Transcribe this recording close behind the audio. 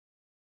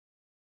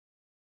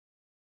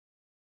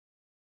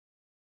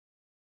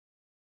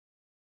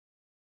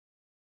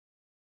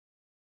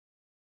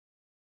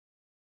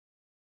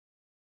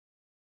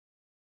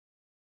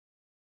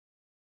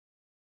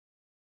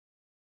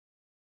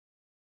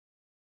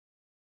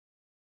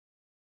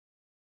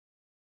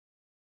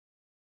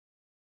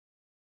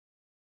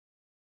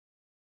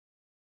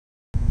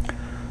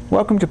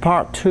Welcome to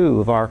part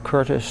 2 of our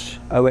Curtis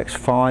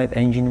OX-5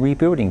 engine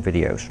rebuilding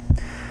videos.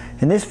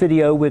 In this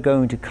video we're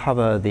going to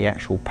cover the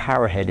actual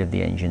power head of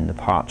the engine, the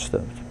parts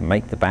that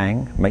make the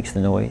bang, makes the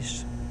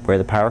noise, where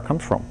the power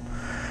comes from.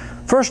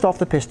 First off,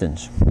 the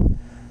pistons.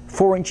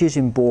 4 inches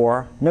in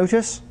bore.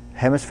 Notice,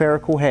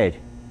 hemispherical head.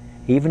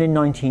 Even in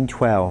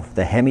 1912,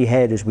 the Hemi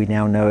head as we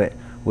now know it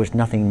was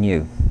nothing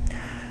new.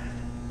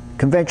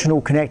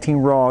 Conventional connecting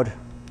rod,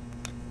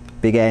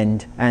 big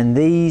end, and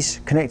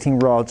these connecting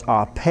rods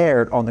are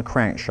paired on the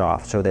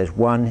crankshaft, so there's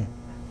one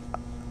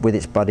with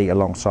its buddy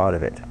alongside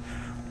of it.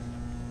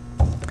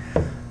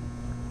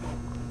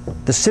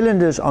 The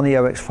cylinders on the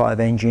OX-5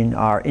 engine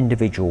are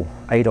individual,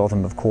 8 of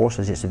them of course,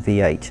 as it's a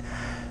V8.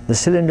 The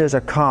cylinders are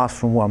cast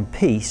from one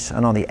piece,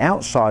 and on the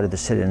outside of the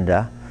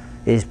cylinder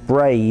is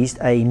brazed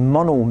a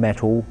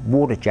monometal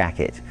water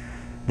jacket.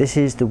 This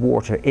is the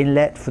water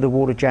inlet for the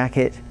water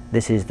jacket.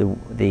 This is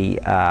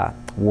the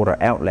water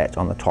outlet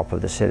on the top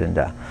of the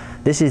cylinder.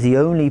 This is the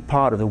only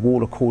part of the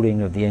water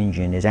cooling of the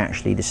engine is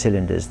actually the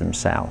cylinders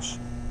themselves.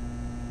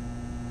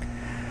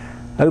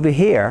 Over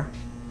here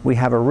we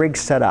have a rig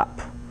set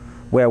up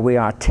where we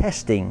are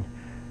testing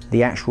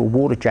the actual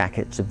water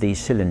jackets of these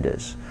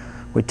cylinders.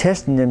 We're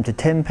testing them to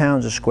 10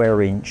 pounds a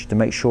square inch to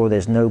make sure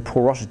there's no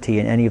porosity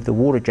in any of the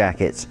water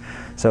jackets,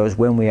 so as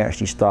when we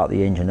actually start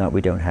the engine up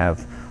we don't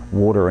have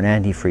water and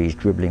antifreeze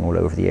dribbling all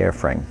over the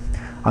airframe.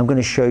 I'm going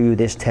to show you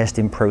this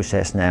testing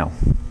process now.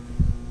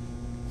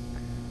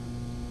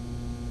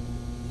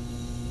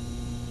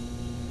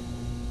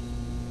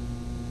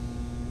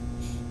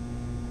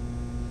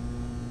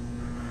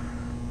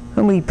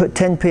 And we put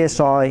 10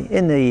 psi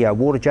in the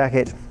water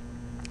jacket.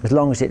 As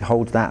long as it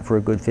holds that for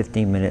a good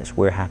 15 minutes,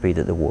 we're happy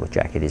that the water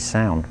jacket is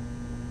sound.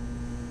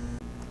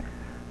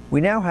 We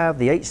now have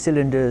the 8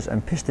 cylinders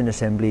and piston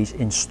assemblies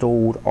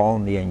installed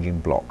on the engine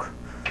block.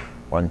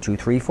 1, 2,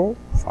 3, 4,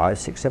 5,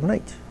 6, 7,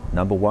 8.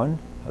 Number 1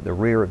 at the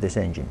rear of this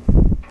engine.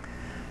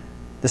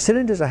 The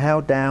cylinders are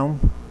held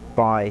down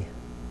by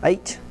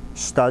 8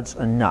 studs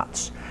and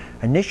nuts.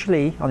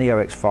 Initially on the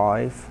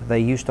OX-5 they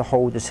used to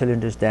hold the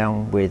cylinders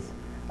down with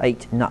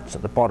 8 nuts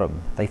at the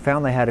bottom. They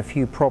found they had a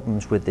few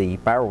problems with the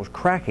barrels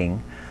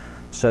cracking,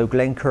 so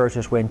Glenn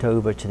Curtis went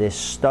over to this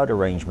stud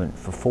arrangement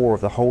for 4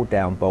 of the hold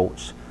down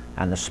bolts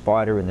and the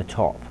spider in the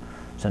top.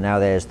 So now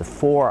there's the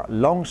 4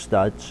 long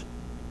studs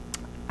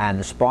and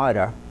the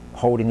spider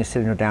holding the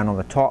cylinder down on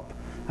the top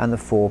and the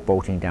 4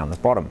 bolting down the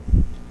bottom.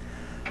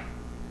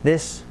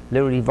 This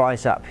little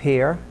device up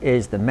here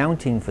is the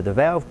mounting for the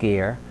valve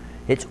gear.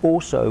 It's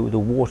also the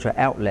water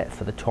outlet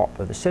for the top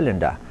of the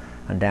cylinder,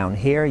 and down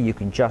here you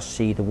can just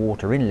see the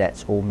water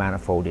inlets all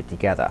manifolded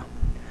together.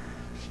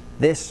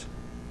 This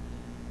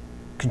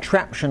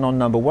contraption on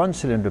number 1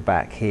 cylinder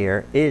back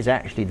here is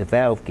actually the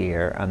valve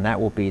gear, and that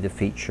will be the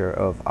feature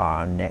of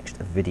our next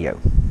video.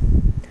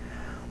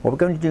 What we're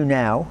going to do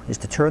now is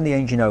to turn the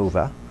engine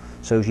over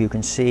so as you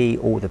can see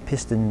all the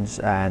pistons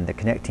and the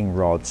connecting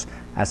rods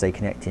as they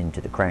connect into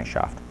the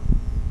crankshaft.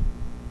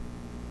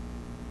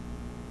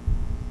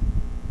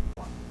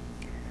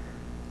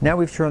 Now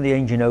we've turned the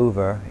engine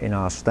over in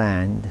our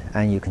stand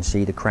and you can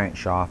see the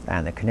crankshaft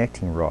and the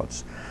connecting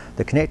rods.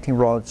 The connecting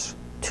rods,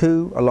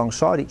 2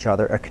 alongside each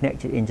other, are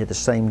connected into the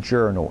same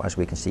journal, as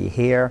we can see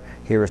here.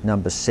 Here is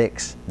number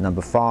 6,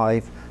 number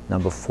 5,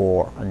 number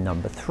 4 and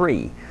number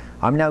 3.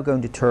 I'm now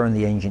going to turn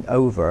the engine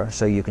over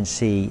so you can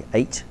see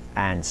 8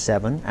 and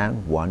 7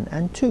 and 1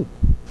 and 2.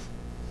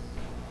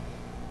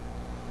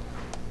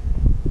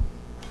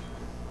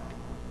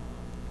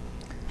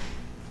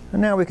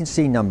 And now we can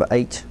see number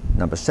 8,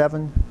 number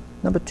 7,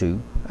 number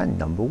 2 and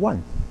number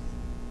 1.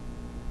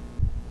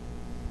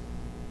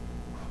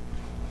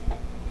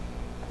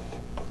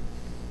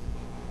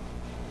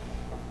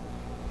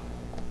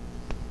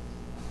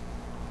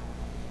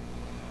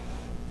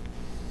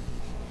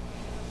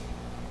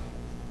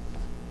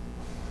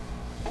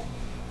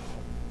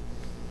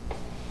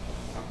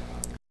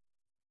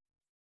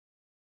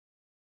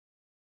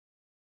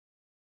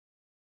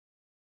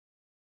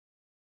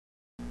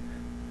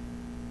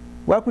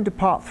 Welcome to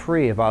part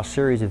 3 of our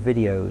series of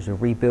videos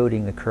of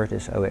rebuilding the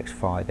Curtis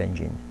OX-5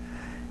 engine.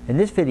 In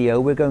this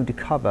video we're going to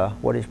cover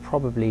what is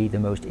probably the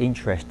most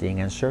interesting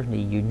and certainly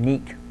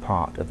unique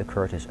part of the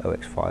Curtis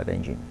OX-5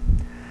 engine.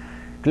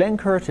 Glenn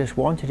Curtis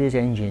wanted his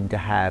engine to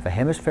have a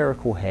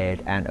hemispherical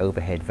head and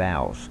overhead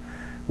valves,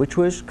 which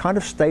was kind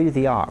of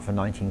state-of-the-art for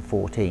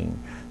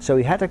 1914. So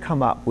he had to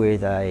come up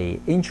with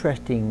an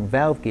interesting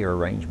valve gear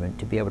arrangement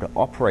to be able to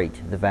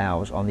operate the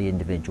valves on the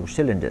individual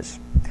cylinders.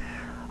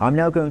 I'm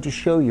now going to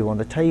show you on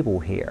the table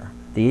here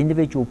the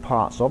individual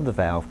parts of the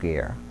valve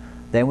gear.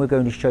 Then we're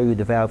going to show you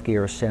the valve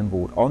gear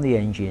assembled on the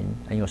engine,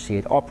 and you'll see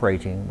it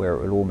operating where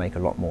it will all make a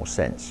lot more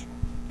sense.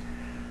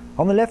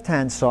 On the left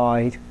hand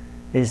side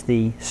is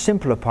the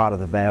simpler part of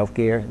the valve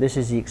gear. This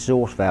is the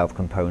exhaust valve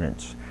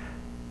components.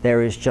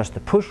 There is just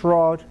the push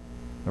rod,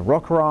 the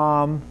rocker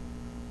arm,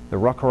 the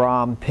rocker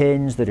arm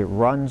pins that it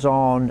runs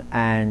on,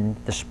 and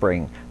the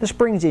spring. The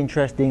spring's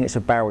interesting. It's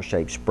a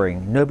barrel-shaped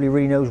spring. Nobody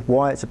really knows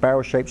why it's a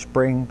barrel-shaped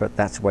spring, but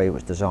that's the way it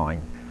was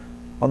designed.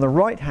 On the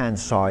right hand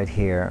side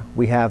here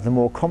we have the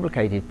more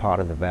complicated part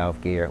of the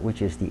valve gear,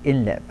 which is the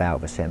inlet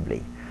valve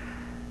assembly.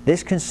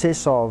 This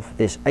consists of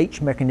this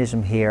H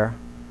mechanism here,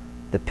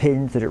 the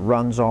pins that it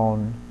runs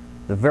on,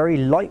 the very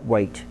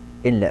lightweight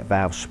inlet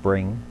valve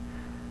spring,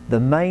 the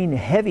main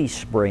heavy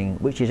spring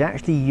which is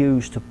actually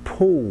used to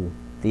pull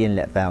the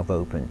inlet valve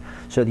open.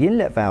 So the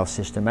inlet valve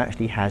system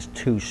actually has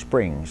two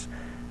springs.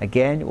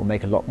 Again, it will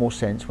make a lot more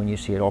sense when you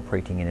see it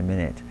operating in a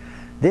minute.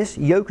 This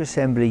yoke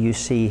assembly you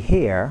see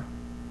here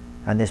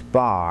and this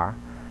bar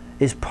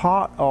is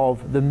part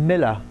of the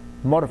Miller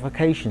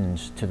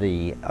modifications to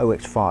the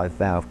OX-5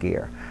 valve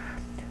gear.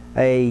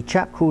 A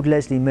chap called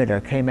Leslie Miller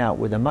came out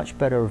with a much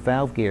better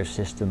valve gear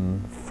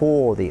system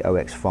for the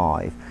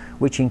OX-5,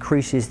 which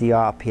increases the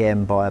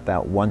RPM by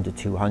about 1 to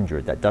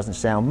 200. That doesn't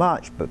sound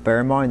much, but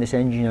bear in mind this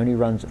engine only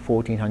runs at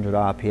 1400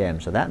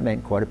 RPM, so that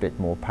meant quite a bit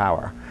more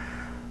power.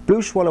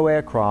 Blue Swallow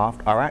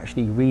Aircraft are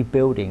actually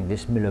rebuilding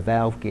this Miller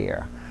valve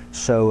gear,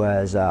 so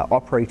as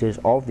operators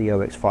of the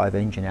OX-5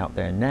 engine out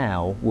there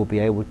now will be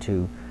able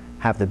to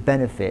have the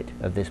benefit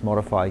of this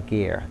modified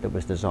gear that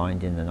was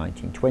designed in the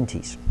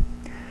 1920s.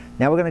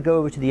 Now we're going to go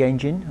over to the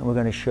engine and we're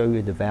going to show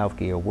you the valve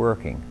gear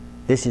working.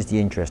 This is the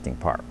interesting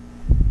part.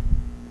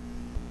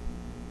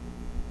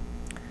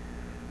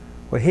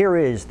 Well, here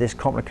is this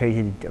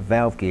complicated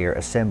valve gear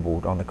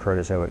assembled on the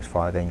Curtiss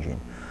OX-5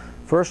 engine.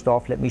 First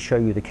off, let me show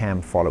you the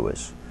cam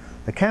followers.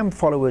 The cam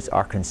followers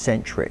are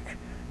concentric.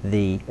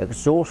 The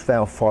exhaust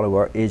valve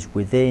follower is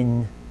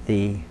within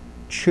the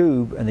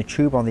tube, and the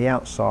tube on the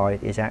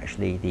outside is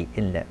actually the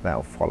inlet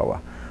valve follower.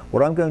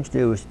 What I'm going to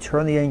do is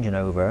turn the engine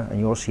over and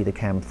you'll see the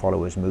cam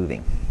followers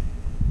moving.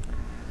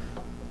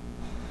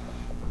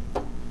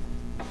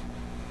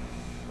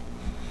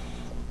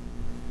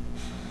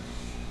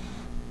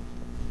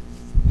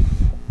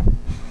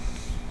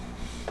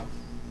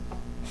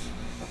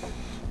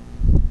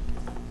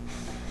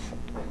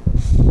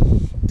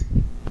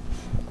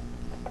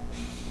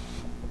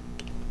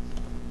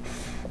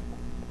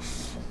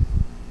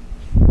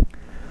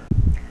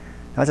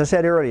 As I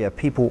said earlier,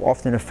 people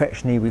often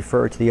affectionately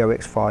refer to the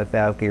OX-5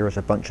 valve gear as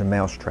a bunch of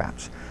mouse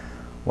traps.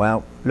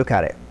 Well, look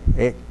at it.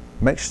 It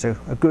makes a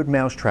good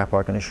mouse trap,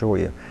 I can assure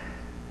you.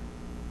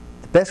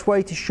 The best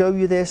way to show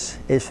you this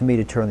is for me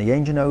to turn the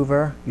engine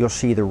over. You'll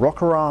see the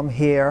rocker arm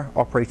here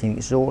operating the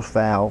exhaust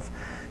valve.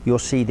 You'll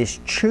see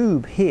this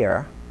tube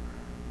here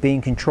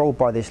being controlled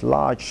by this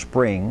large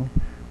spring,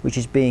 which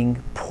is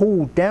being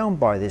pulled down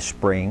by this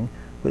spring,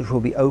 which will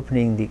be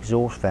opening the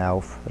exhaust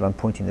valve that I'm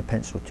pointing the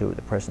pencil to at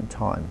the present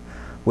time.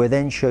 We'll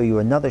then show you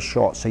another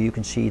shot so you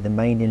can see the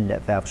main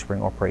inlet valve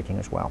spring operating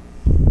as well.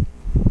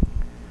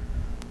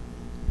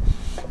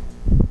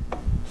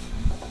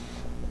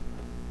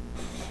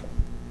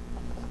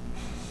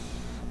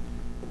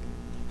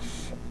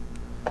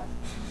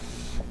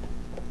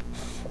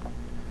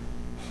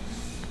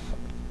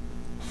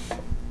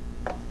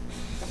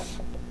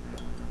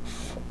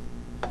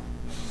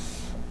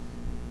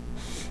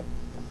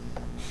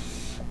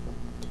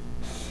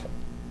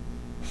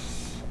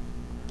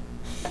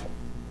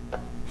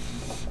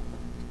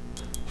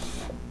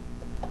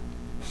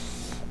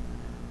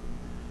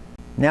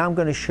 Now I'm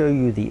going to show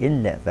you the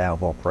inlet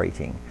valve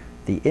operating.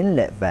 The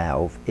inlet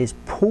valve is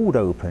pulled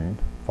open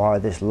via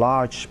this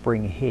large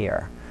spring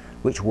here,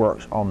 which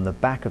works on the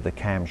back of the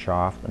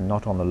camshaft and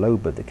not on the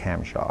lobe of the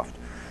camshaft.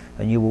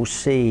 And you will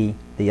see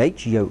the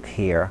H yoke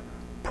here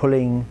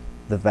pulling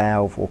the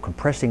valve or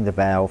compressing the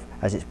valve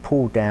as it's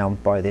pulled down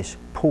by this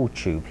pull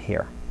tube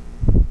here.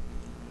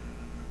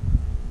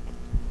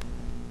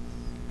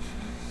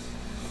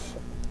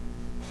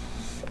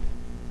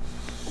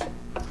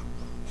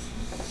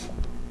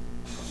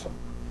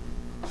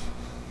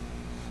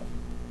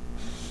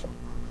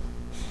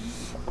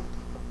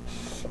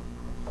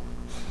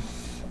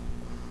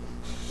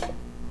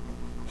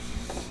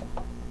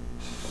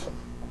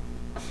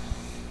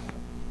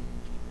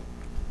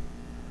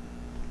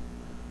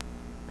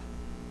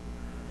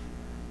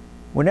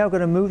 We're now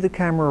going to move the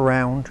camera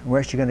around and we're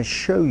actually going to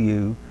show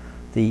you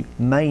the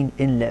main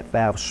inlet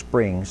valve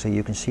spring so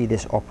you can see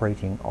this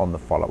operating on the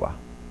follower.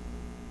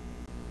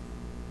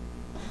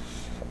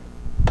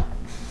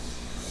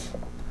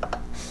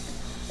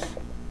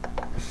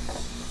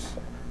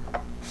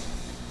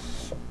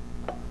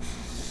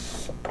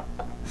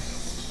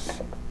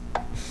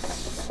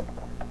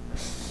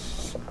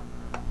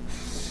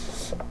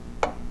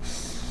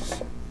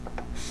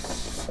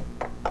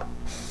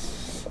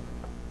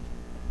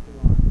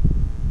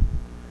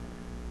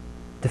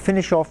 To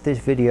finish off this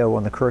video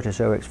on the Curtiss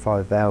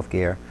OX-5 valve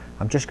gear,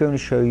 I'm just going to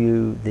show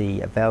you the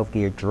valve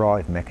gear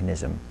drive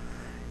mechanism.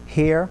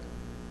 Here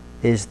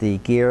is the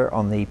gear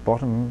on the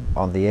bottom,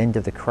 on the end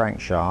of the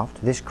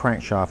crankshaft. This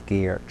crankshaft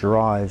gear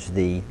drives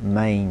the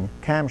main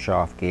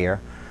camshaft gear,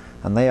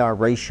 and they are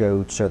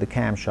ratioed so the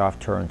camshaft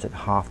turns at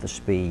half the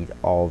speed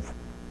of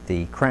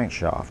the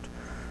crankshaft.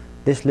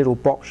 This little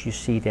box you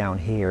see down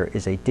here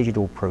is a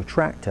digital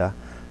protractor,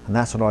 and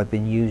that's what I've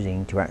been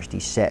using to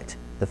actually set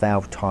the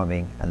valve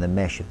timing and the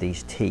mesh of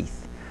these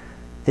teeth.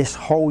 This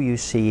hole you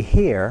see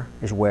here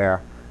is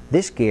where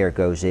this gear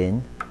goes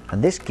in,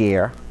 And this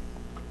gear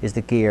is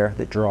the gear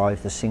that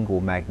drives the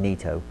single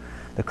magneto.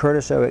 The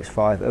Curtiss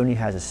OX-5 only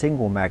has a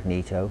single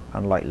magneto,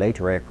 unlike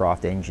later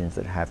aircraft engines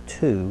that have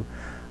two,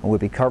 and we'll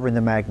be covering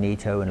the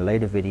magneto in a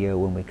later video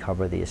when we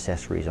cover the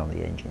accessories on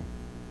the engine.